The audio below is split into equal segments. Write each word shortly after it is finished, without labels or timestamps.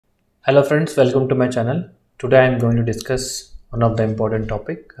Hello friends, welcome to my channel. Today I am going to discuss one of the important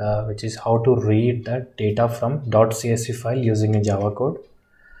topic which is how to read the data from .csv file using a Java code.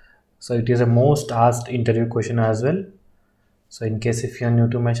 So it is a most asked interview question as well. So in case if you are new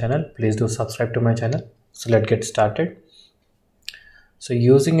to my channel, please do subscribe to my channel. So let's get started. So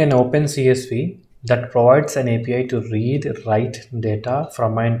using an open CSV that provides an API to read, write data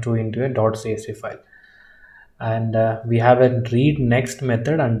from and to into a .csv file. And we have a readNext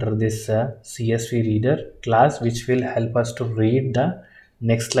method under this CSV Reader class, which will help us to read the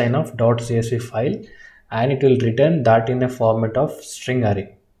next line of .csv file, and it will return that in a format of string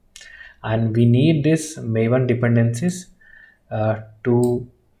array. And we need this maven dependencies to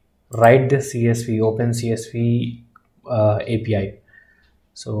write the CSV open CSV API.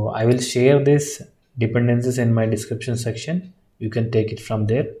 So I will share this dependencies in my description section. You can take it from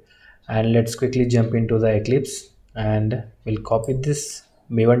there. And let's quickly jump into the Eclipse, and we'll copy this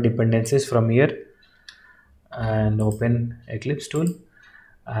maven dependencies from here and open Eclipse tool,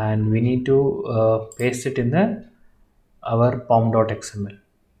 and we need to paste it in the our pom.xml.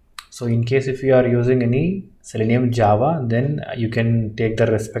 So in case if you are using any Selenium Java, then you can take the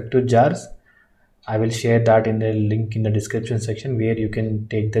respective jars. I will share that in the link in the description section where you can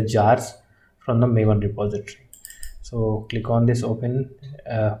take the jars from the maven repository. So click on this open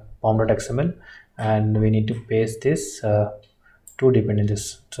pom.xml, and we need to paste this two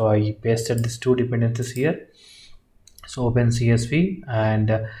dependencies. So I pasted these two dependencies here. So open CSV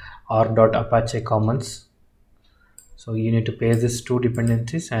and r.apache commons. So you need to paste these two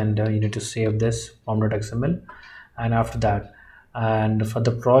dependencies, and you need to save this pom.xml. And after that, and for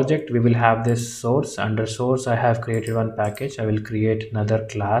the project, we will have this source. Under source, I have created one package. I will create another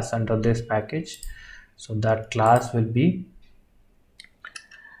class under this package. So that class will be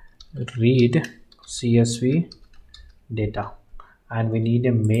read CSV data, and we need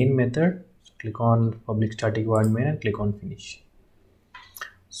a main method. So click on public static void main and click on finish.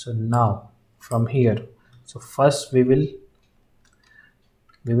 So now from here, so first we will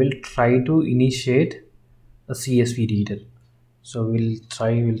try to initiate a CSV reader. So we'll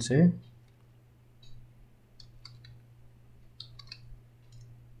say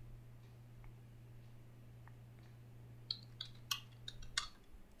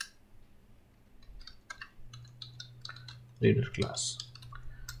reader class.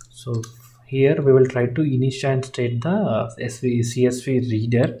 So here we will try to initiate the CSV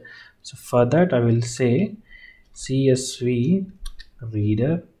reader. So for that I will say CSV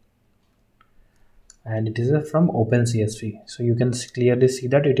reader, and it is from OpenCSV. So you can clearly see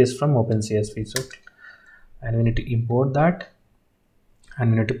that it is from OpenCSV. So, and we need to import that,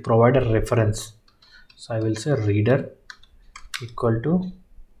 and we need to provide a reference. So I will say reader equal to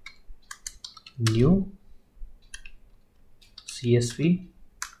new CSV.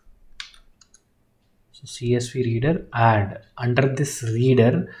 So CSV reader, and under this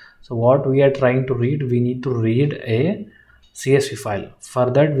reader, so what we are trying to read, we need to read a CSV file. For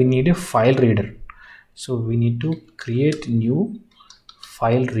that we need a file reader. So we need to create new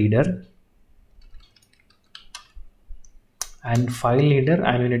file reader, and file reader,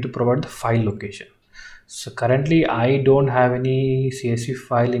 and we need to provide the file location. So currently I don't have any CSV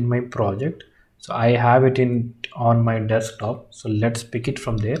file in my project, so I have it on my desktop. So let's pick it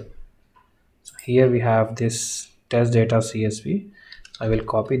from there. So here we have this test data CSV. I will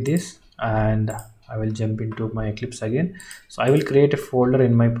copy this and I will jump into my Eclipse again. So I will create a folder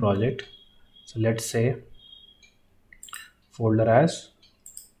in my project. So let's say folder as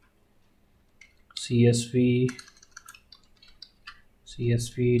CSV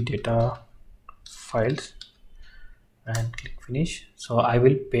data files, and click finish. So I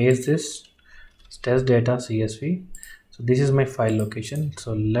will paste this test data CSV. So this is my file location.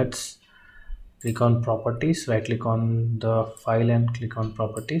 So let's click on properties, right click on the file and click on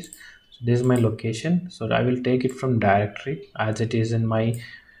properties. So this is my location. So I will take it from directory as it is in my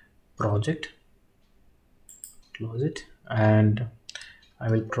project. Close it, and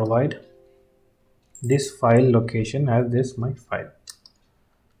I will provide this file location as this my file,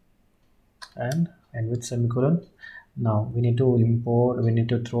 and with semicolon. Now we need to import, we need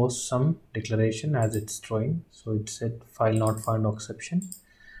to throw some declaration as it's throwing. So it said file not found exception,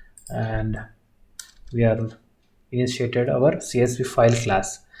 and we are initiated our CSV file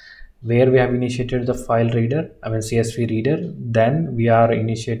class, where we have initiated the file reader, CSV reader. Then we are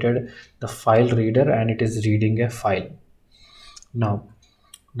initiated the file reader, and it is reading a file. Now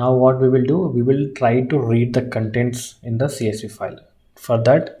what we will do, we will try to read the contents in the CSV file. For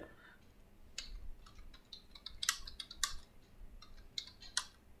that,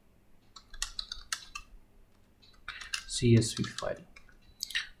 CSV file.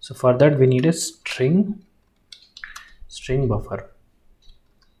 So for that we need a string buffer.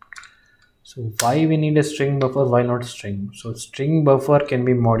 So why we need a string buffer, why not string? So string buffer can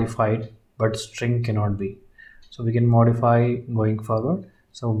be modified but string cannot be. So we can modify going forward.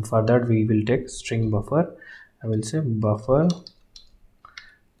 So for that we will take string buffer. I will say buffer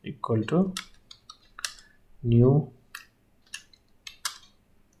equal to new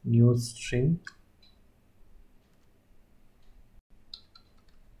string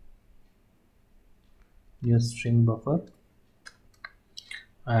buffer,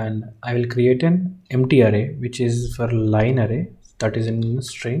 and I will create an empty array which is for line array that is in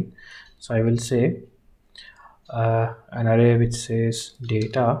string. So I will say an array which says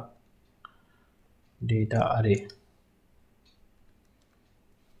data array.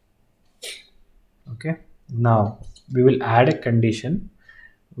 Okay, now we will add a condition.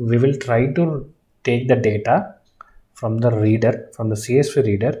 We will try to take the data from the reader, from the CSV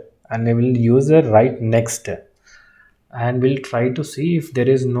reader, and we will use the readNext, and we'll try to see if there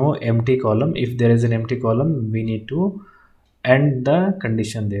is no empty column. If there is an empty column, we need to end the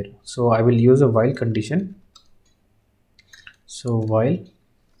condition there. So I will use a while condition. So while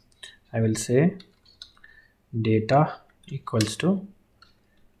I will say data equals to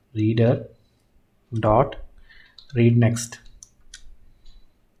reader dot readNext.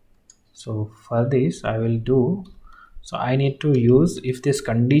 So for this I will do, so I need to use if this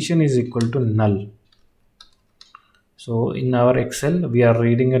condition is equal to null. So in our Excel we are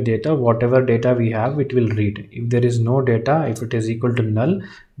reading a data, whatever data we have it will read. If there is no data, if it is equal to null,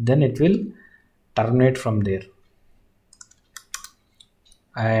 then it will terminate from there.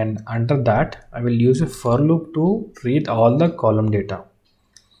 And under that I will use a for loop to read all the column data.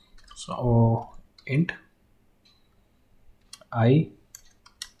 So int I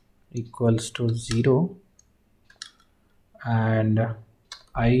equals to 0 and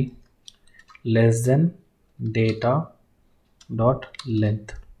I less than data dot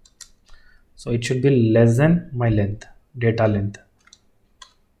length. So it should be less than my length, data length,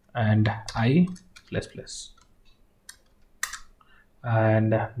 and I plus plus.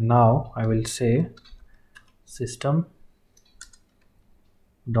 And now I will say system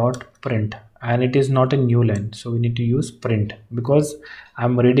dot print, and it is not a new line, so we need to use print because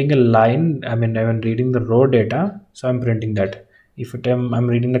I'm reading a line. I'm reading the row data, so I'm printing that. If I'm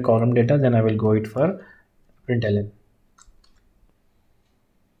reading the column data, then I will go it for println.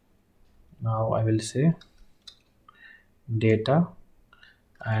 Now I will say data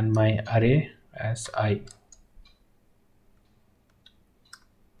and my array as I.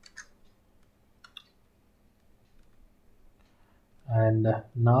 And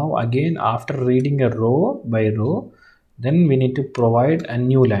now again, after reading a row by row, then we need to provide a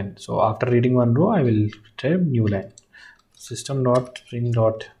new line. So after reading one row, I will type new line.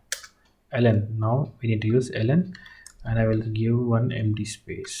 System.string.ln. Now we need to use ln, and I will give one empty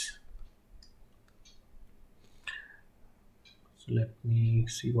space. So let me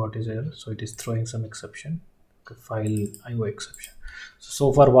see what is error. So it is throwing some exception. File IO exception.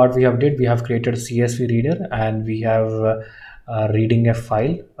 So far what we have did, we have created CSV reader, and we have reading a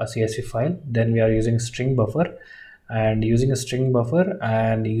file, a CSV file. Then we are using string buffer, and using a string buffer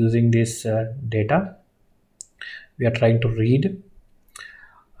and using this data, we are trying to read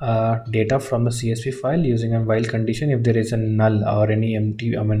data from the CSV file using a while condition. If there is a null or any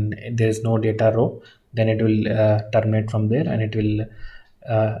empty, there is no data row, then it will terminate from there, and it will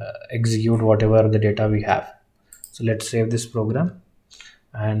execute whatever the data we have. So let's save this program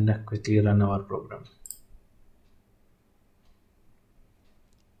and quickly run our program.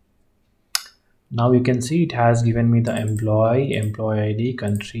 Now you can see it has given me the employee ID,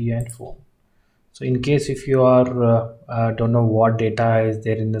 country, and phone. So in case if you are don't know what data is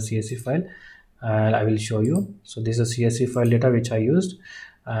there in the CSV file, I will show you. So this is a CSV file data which I used,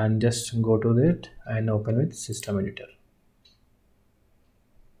 and just go to it and open with system editor.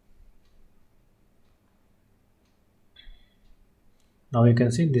 Now you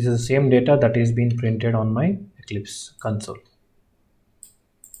can see this is the same data that is being printed on my Eclipse console.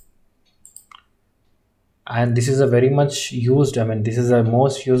 And this is a very much used, this is the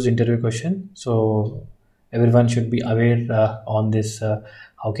most used interview question. So everyone should be aware on this.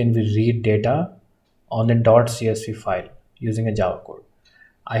 How can we read data on a .csv file using a Java code?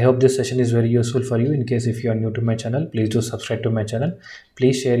 I hope this session is very useful for you. In case if you are new to my channel, please do subscribe to my channel.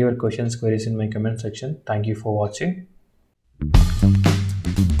 Please share your questions, queries in my comment section. Thank you for watching.